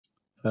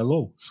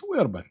Hello, so we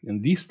are back,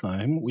 and this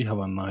time we have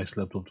a nice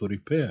laptop to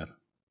repair.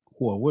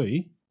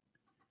 Huawei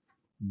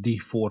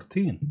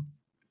D14,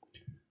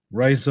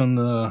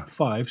 Ryzen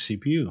 5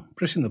 CPU.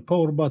 Pressing the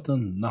power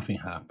button, nothing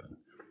happened.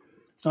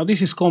 Now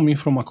this is coming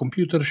from a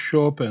computer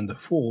shop, and the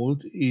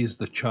fault is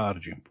the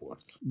charging port.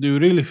 Do you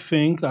really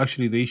think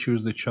actually the issue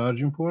is the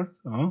charging port?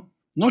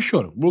 Not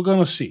sure, we're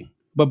gonna see.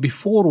 But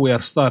before we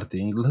are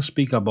starting, let's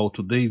speak about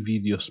today's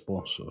video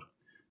sponsor,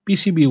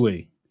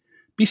 PCBWay.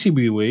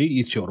 PCBWay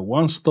is your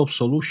one-stop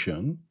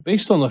solution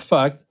based on the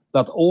fact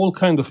that all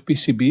kind of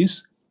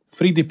PCBs,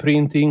 3D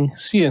printing,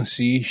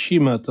 CNC,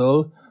 sheet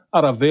metal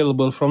are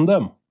available from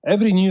them.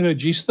 Every new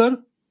register,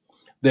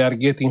 they are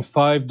getting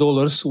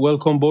 $5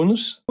 welcome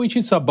bonus, which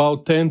is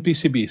about 10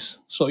 PCBs.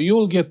 So you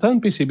will get 10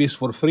 PCBs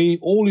for free.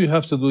 All you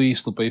have to do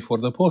is to pay for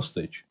the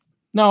postage.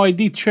 Now I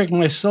did check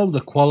myself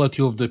the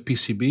quality of the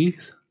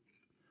PCBs.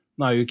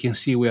 Now you can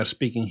see we are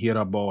speaking here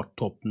about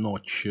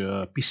top-notch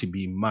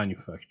PCB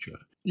manufacturer.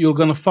 You're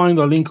gonna find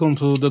a link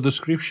onto the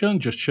description.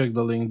 Just check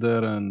the link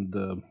there, and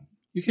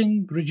you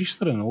can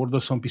register and order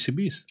some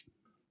PCBs.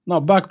 Now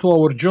back to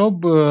our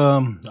job.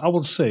 I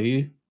would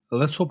say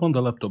let's open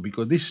the laptop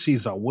because this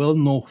is a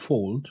well-known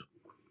fault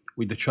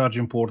with the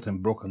charging port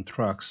and broken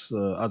tracks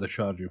at the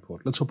charging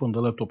port. Let's open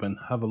the laptop and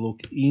have a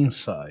look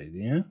inside.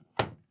 Yeah.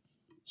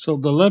 So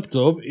the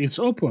laptop it's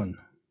open.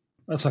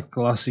 That's a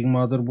classic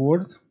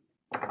motherboard.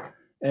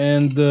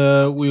 And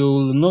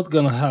we're not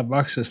gonna have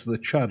access to the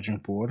charging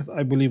port.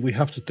 I believe we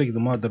have to take the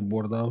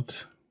motherboard out.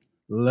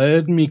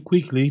 Let me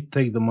quickly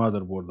take the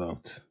motherboard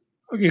out.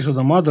 Okay, so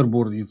the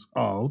motherboard is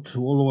out.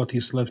 All what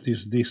is left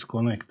is this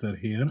connector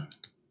here.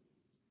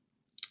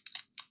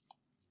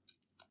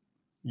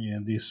 Yeah,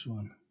 this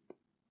one.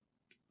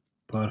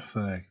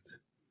 Perfect.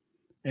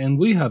 And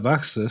we have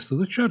access to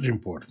the charging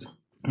port.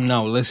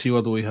 Now let's see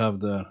what we have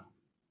there.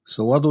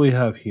 So what do we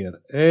have here?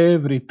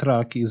 Every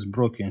track is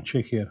broken.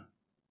 Check here.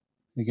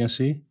 You can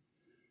see?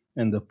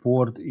 And the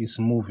port is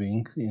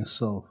moving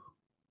itself.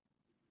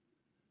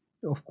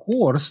 Of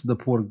course, the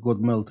port got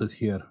melted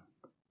here.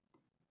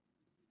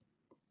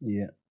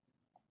 Yeah.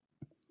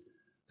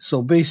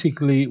 So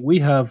basically, we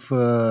have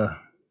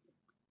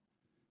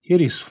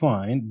here is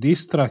fine.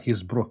 This track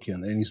is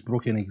broken, and it's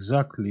broken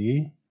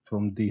exactly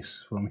from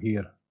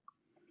here.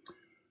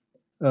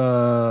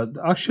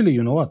 Actually,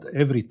 you know what?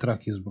 Every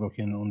track is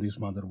broken on this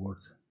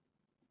motherboard.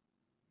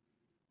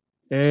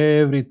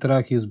 Every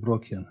track is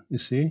broken. You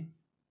see?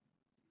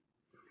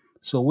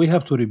 So we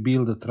have to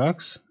rebuild the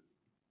tracks.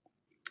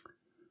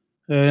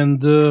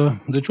 And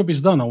the job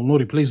is done. I will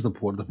not replace the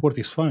port. The port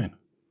is fine.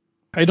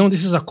 I know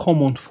this is a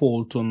common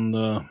fault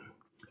on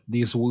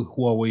these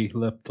Huawei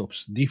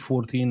laptops,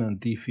 D14 and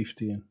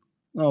D15.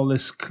 Now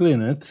let's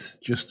clean it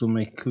just to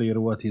make clear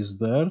what is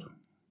there.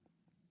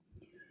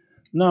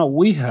 Now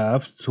we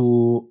have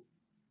to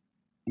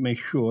make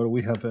sure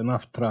we have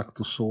enough track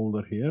to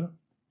solder here.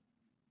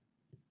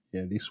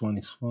 Yeah, this one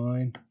is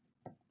fine.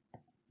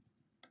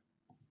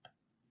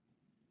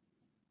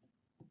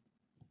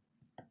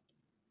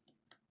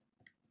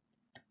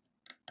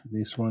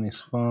 This one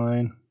is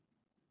fine.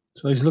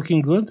 So it's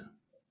looking good.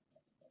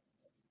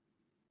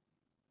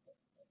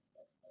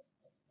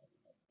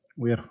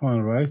 We are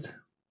fine, right?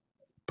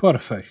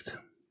 Perfect.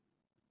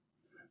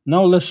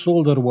 Now let's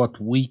solder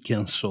what we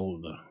can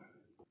solder.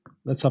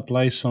 Let's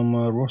apply some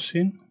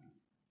rosin.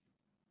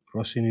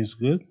 Rosin is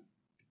good.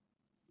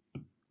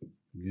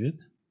 Good.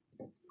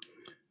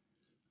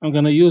 I'm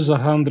gonna use a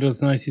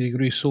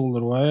 190-degree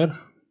solder wire.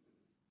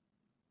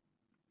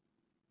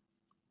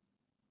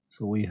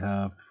 So we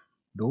have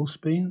those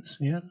pins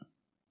here.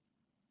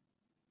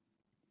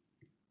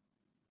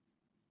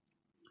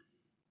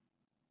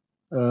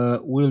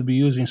 We'll be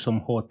using some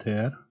hot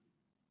air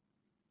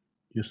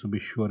just to be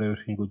sure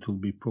everything will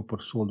be proper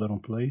solder in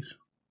place.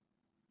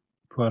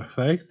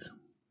 Perfect.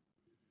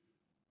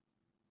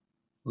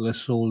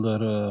 Let's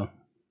solder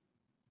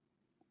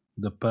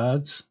the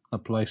pads.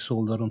 Apply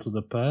solder onto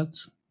the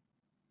pads.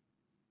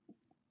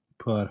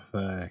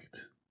 Perfect.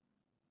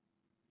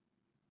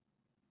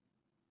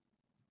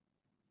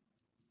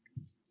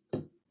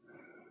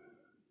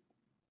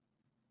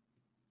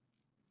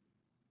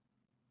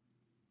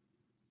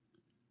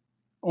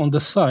 On the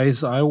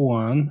sides, I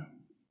want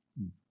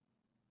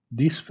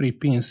these three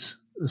pins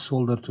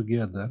soldered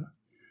together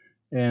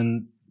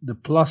and the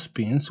plus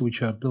pins,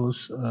 which are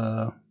those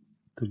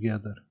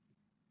together.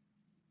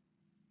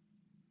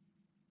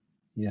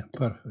 Yeah,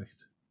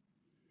 perfect.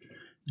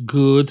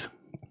 Good.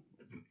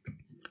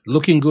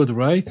 Looking good,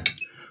 right?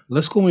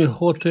 Let's go with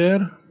hot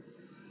air,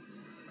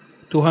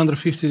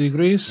 250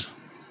 degrees.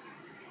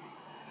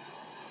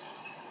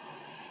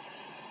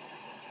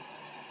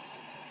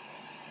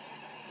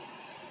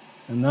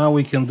 And now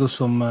we can do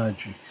some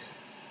magic.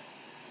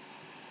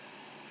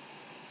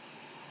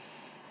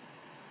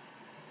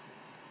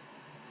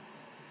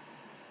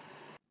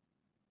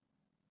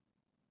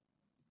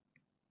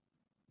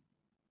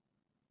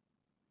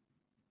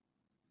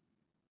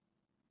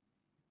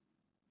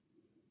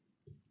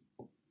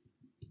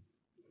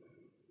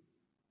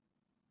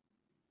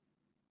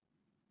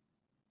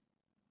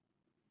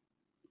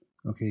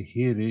 Okay,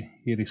 here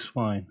is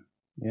fine.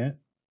 Yeah.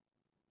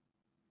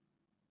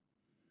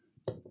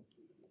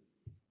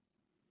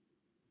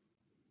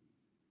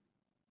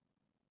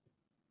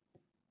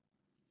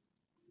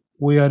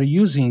 We are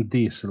using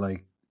this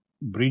like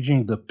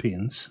bridging the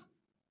pins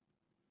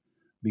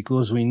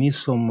because we need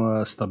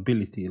some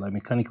stability, like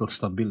mechanical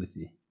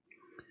stability.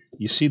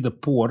 You see the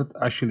port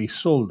actually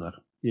solder.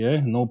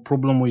 Yeah, no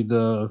problem with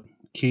the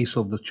case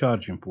of the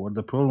charging port.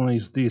 The problem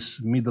is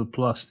this middle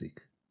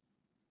plastic.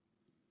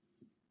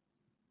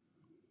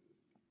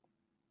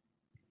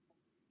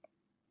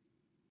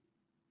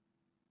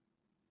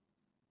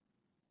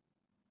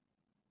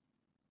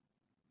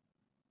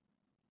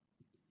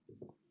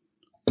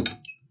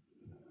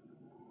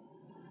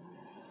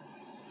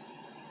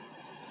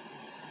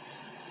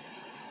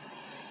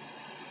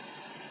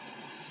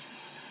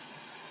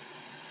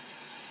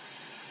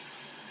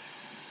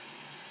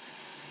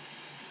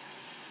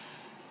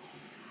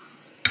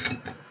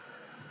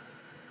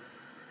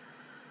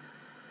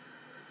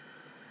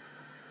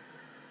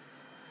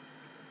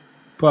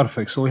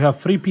 Perfect. So we have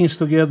 3 pins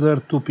together,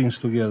 2 pins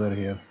together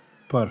here.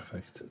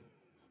 Perfect.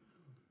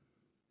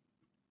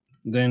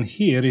 Then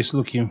here is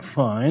looking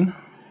fine.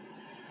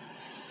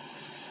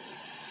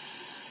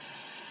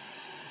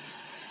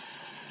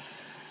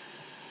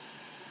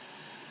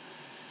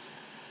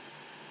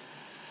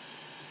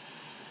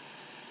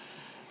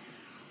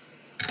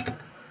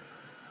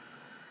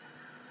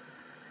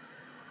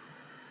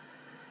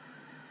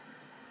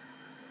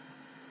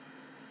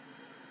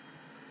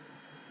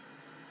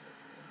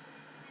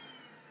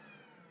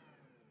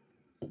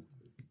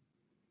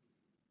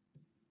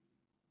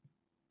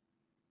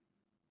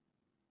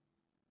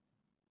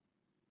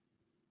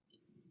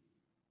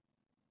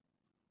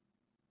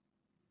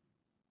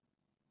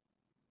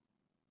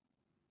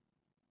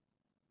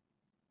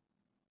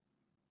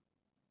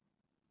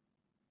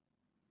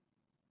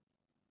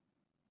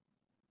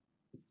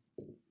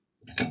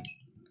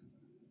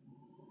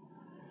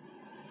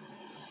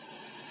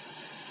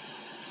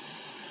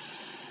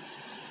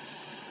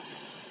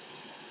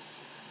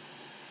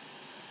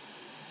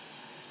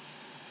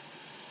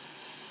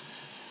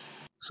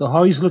 So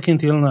how is looking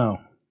till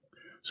now?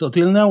 So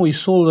till now we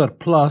solder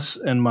plus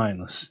and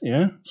minus,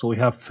 yeah? So we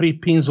have 3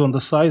 pins on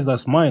the sides,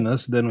 that's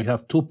minus, then we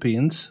have 2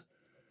 pins,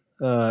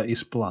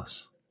 is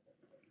plus.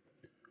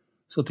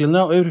 So till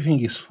now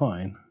everything is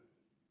fine.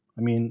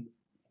 I mean,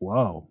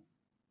 wow.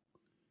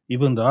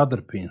 Even the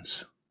other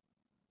pins.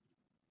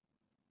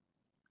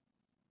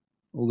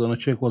 We're gonna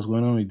check what's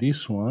going on with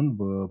this one,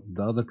 but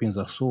the other pins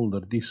are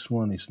soldered. This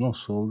one is not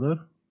soldered.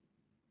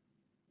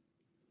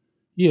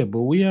 Yeah,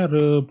 but we are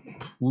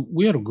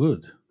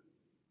good.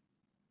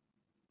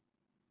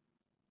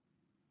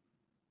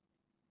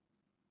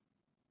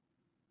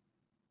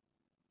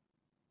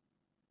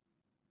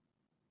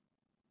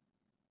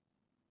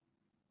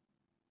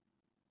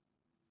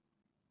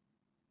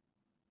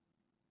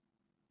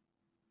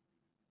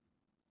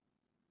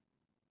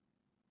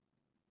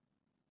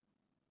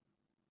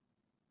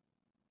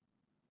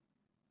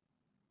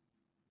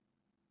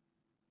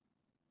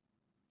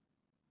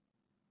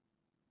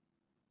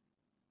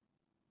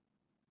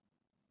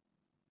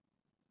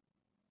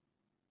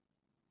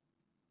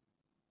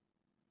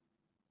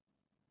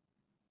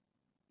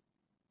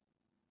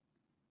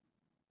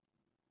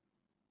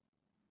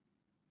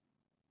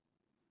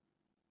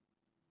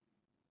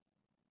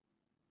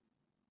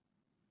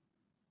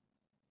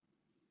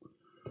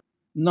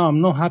 No,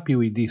 I'm not happy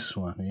with this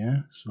one,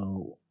 yeah?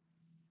 So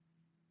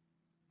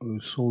we'll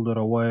solder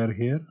a wire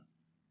here.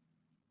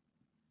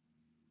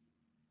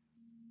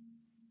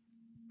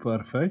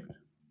 Perfect.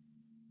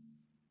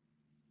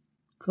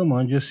 Come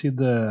on, just sit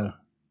there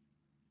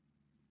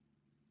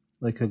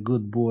like a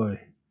good boy.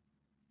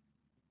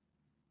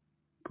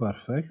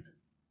 Perfect.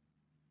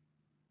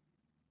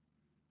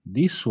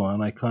 This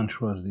one, I can't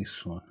trust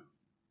this one.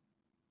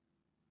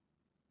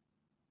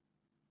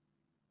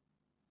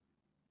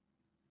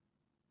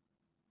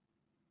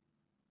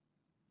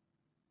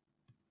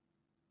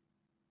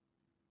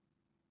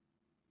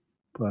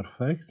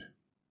 Perfect.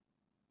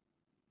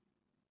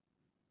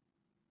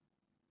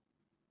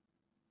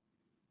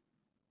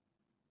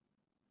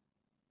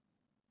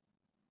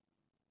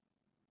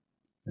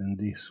 And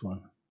this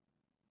one.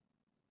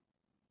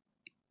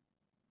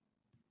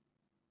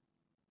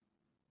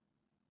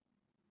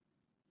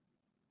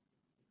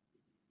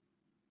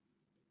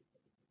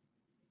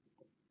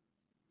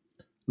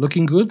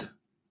 Looking good?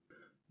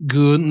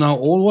 Good. Now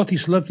all what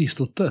is left is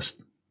to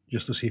test,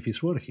 just to see if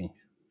it's working.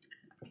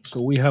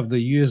 So we have the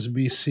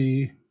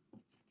USB-C.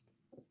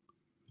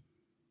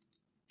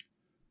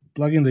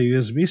 Plug in the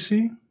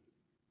USB-C,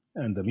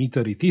 and the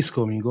meter it is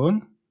coming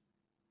on.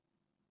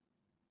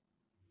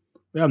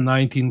 We have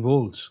 19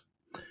 volts.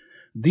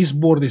 This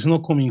board is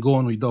not coming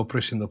on without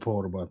pressing the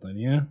power button,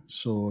 yeah?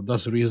 So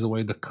that's the reason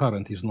why the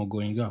current is not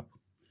going up.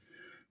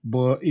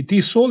 But it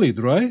is solid,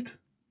 right?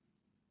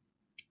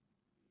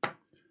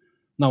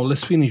 Now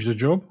let's finish the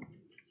job.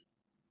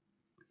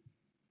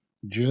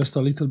 Just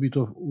a little bit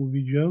of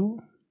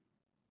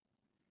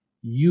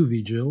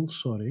UV gel,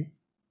 sorry.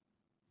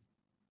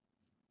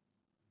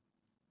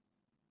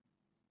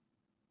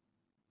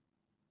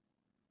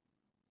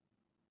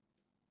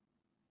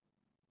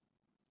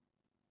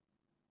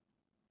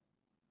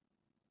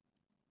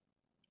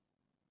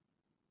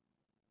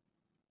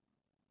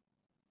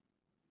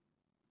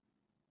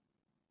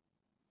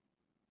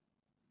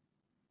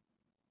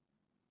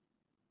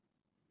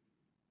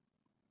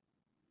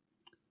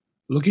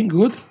 Looking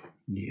good?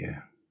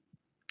 Yeah.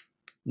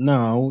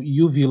 Now,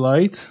 UV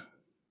light.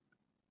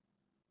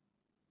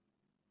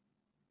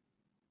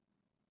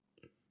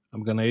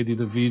 I'm gonna edit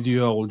the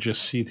video. I will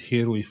just sit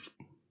here with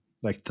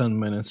like 10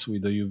 minutes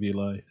with the UV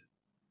light.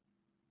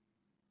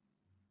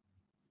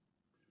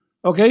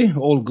 Okay,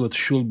 all good.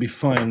 Should be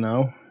fine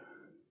now.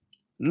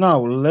 Now,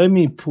 let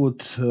me put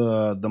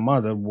the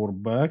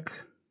motherboard back.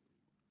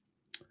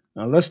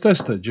 Now, let's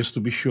test it just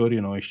to be sure,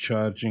 it's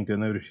charging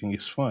and everything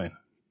is fine.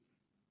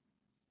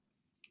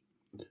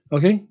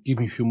 Okay, give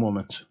me a few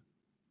moments.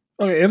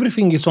 Okay,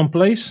 everything is on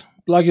place.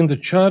 Plug in the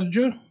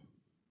charger.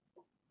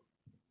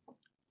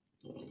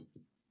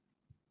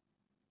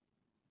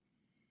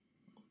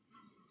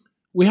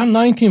 We have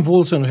 19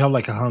 volts and we have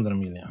like 100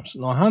 milliamps.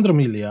 Now, 100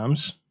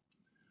 milliamps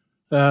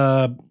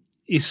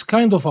is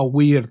kind of a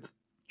weird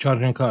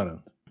charging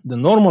current. The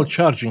normal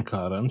charging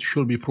current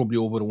should be probably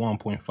over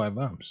 1.5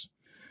 amps.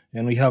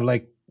 And we have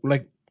like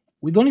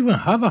we don't even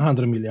have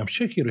 100 milliamps.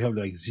 Check here, we have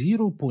like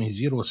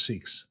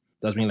 0.06.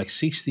 That means like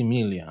 60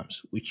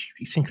 milliamps, which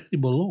is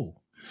incredibly low.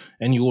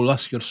 And you will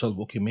ask yourself,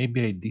 okay,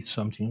 maybe I did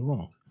something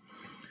wrong.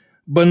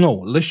 But no,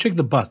 let's check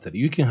the battery.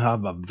 You can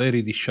have a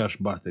very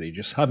discharged battery,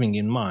 just having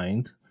in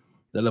mind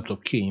the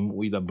laptop came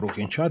with a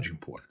broken charging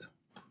port.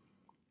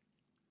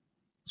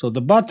 So the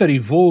battery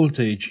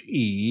voltage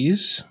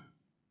is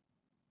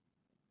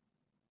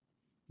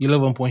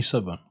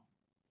 11.7.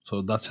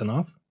 So that's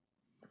enough.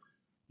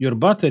 Your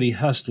battery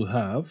has to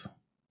have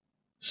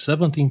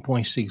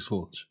 17.6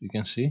 volts, you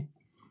can see.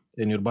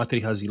 And your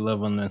battery has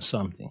 11 and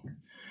something.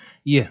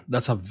 Yeah,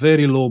 that's a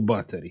very low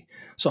battery.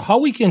 So how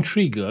we can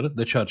trigger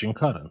the charging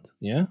current,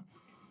 yeah?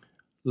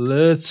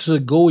 Let's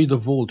go with the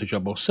voltage,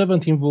 about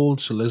 17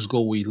 volts. Let's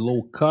go with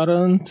low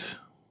current,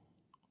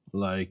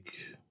 like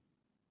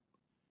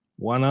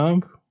 1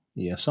 amp.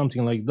 Yeah,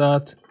 something like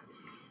that.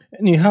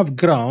 And you have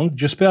ground.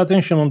 Just pay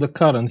attention on the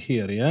current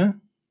here, yeah?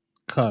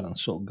 Current,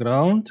 so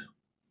ground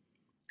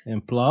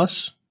and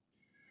plus.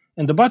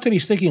 And the battery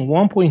is taking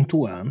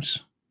 1.2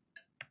 amps.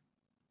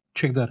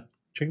 Check that,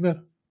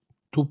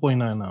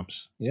 2.9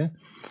 amps, yeah?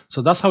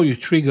 So that's how you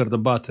trigger the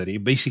battery.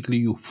 Basically,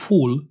 you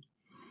fool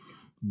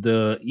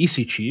the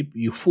EC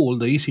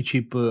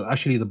chip,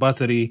 actually the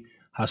battery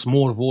has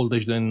more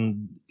voltage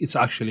than it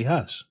actually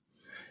has.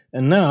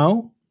 And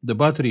now the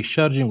battery is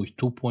charging with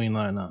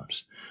 2.9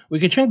 amps. We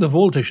can check the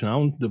voltage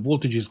now. The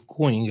voltage is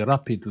going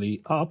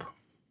rapidly up.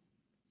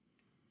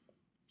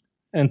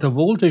 And the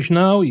voltage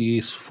now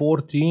is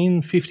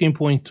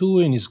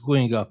 15.2 and it's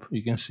going up.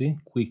 You can see,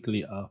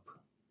 quickly up.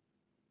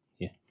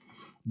 Yeah,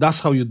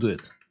 that's how you do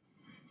it.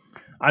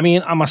 I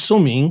mean, I'm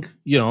assuming,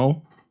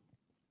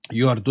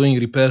 you are doing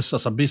repairs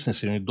as a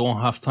business and you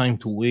don't have time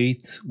to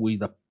wait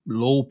with a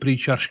low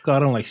pre-charge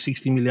current, like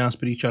 60 milliamps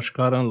pre-charge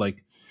current,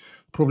 like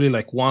probably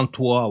like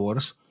 1-2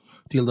 hours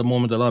till the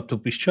moment the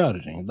laptop is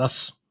charging.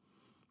 That's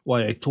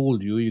why I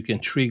told you you can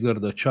trigger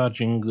the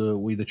charging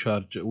with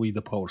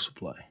the power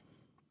supply.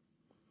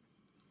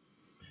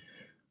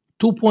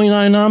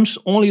 2.9 amps,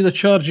 only the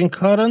charging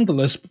current.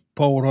 Let's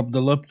power up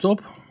the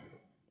laptop.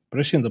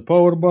 Pressing the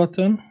power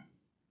button.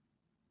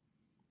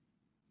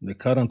 The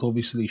current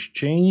obviously is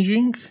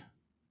changing.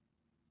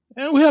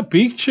 And we have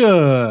picture.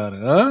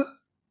 Huh?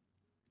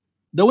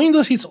 The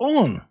Windows is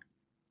on.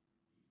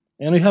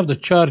 And we have the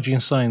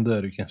charging sign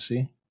there, you can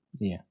see.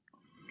 Yeah.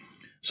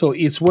 So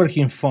it's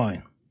working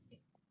fine.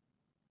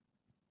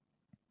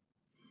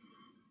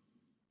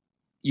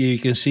 Yeah, you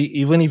can see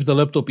even if the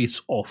laptop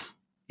is off,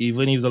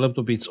 even if the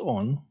laptop is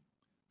on,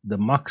 the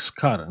max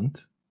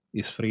current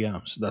is 3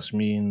 amps. That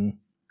means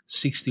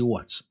 60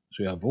 watts.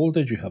 So you have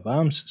voltage, you have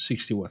amps,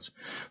 60 watts.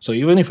 So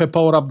even if I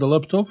power up the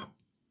laptop,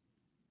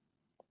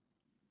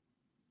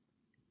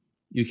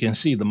 you can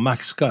see the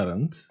max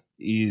current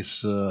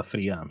is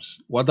 3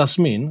 amps. What does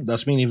mean?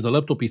 That means if the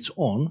laptop is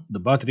on, the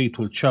battery it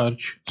will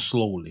charge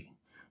slowly.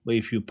 But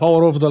if you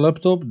power off the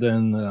laptop,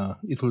 then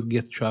it will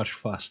get charged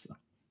faster.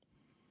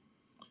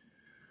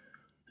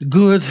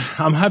 Good.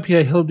 I'm happy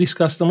I helped this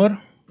customer.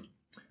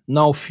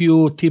 Now,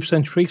 few tips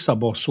and tricks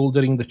about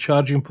soldering the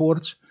charging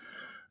ports.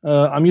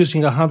 I'm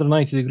using a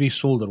 190-degree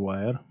solder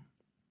wire.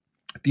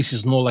 This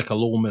is not like a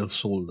low melt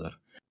solder.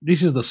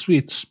 This is the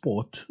sweet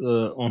spot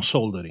on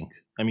soldering.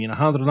 I mean,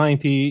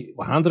 180,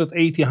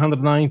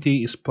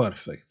 190 is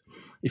perfect.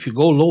 If you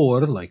go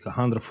lower, like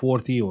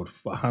 140 or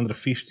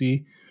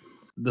 150,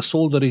 the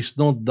solder is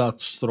not that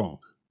strong.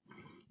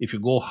 If you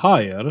go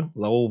higher,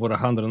 like over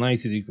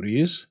 190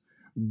 degrees,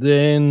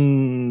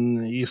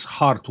 then it's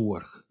hard to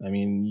work. I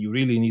mean, you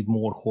really need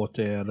more hot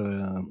air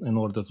in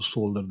order to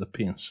solder the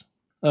pins.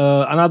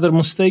 Another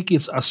mistake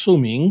is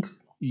assuming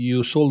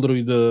you solder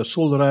with the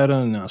solder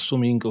iron and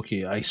assuming,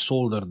 okay, I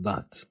soldered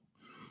that.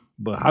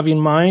 But have in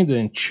mind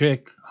and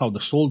check how the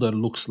solder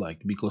looks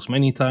like, because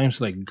many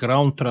times like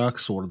ground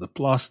tracks or the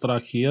plus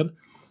track here,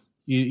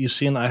 you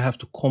see I have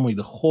to come with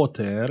the hot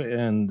air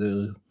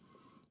and,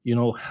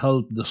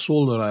 help the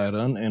solder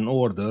iron in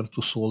order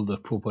to solder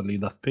properly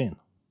that pin.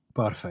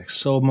 Perfect.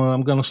 So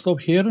I'm gonna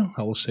stop here.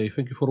 I will say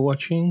thank you for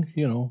watching.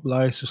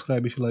 Like,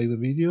 subscribe if you like the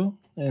video,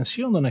 and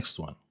see you on the next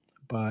one.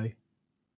 Bye.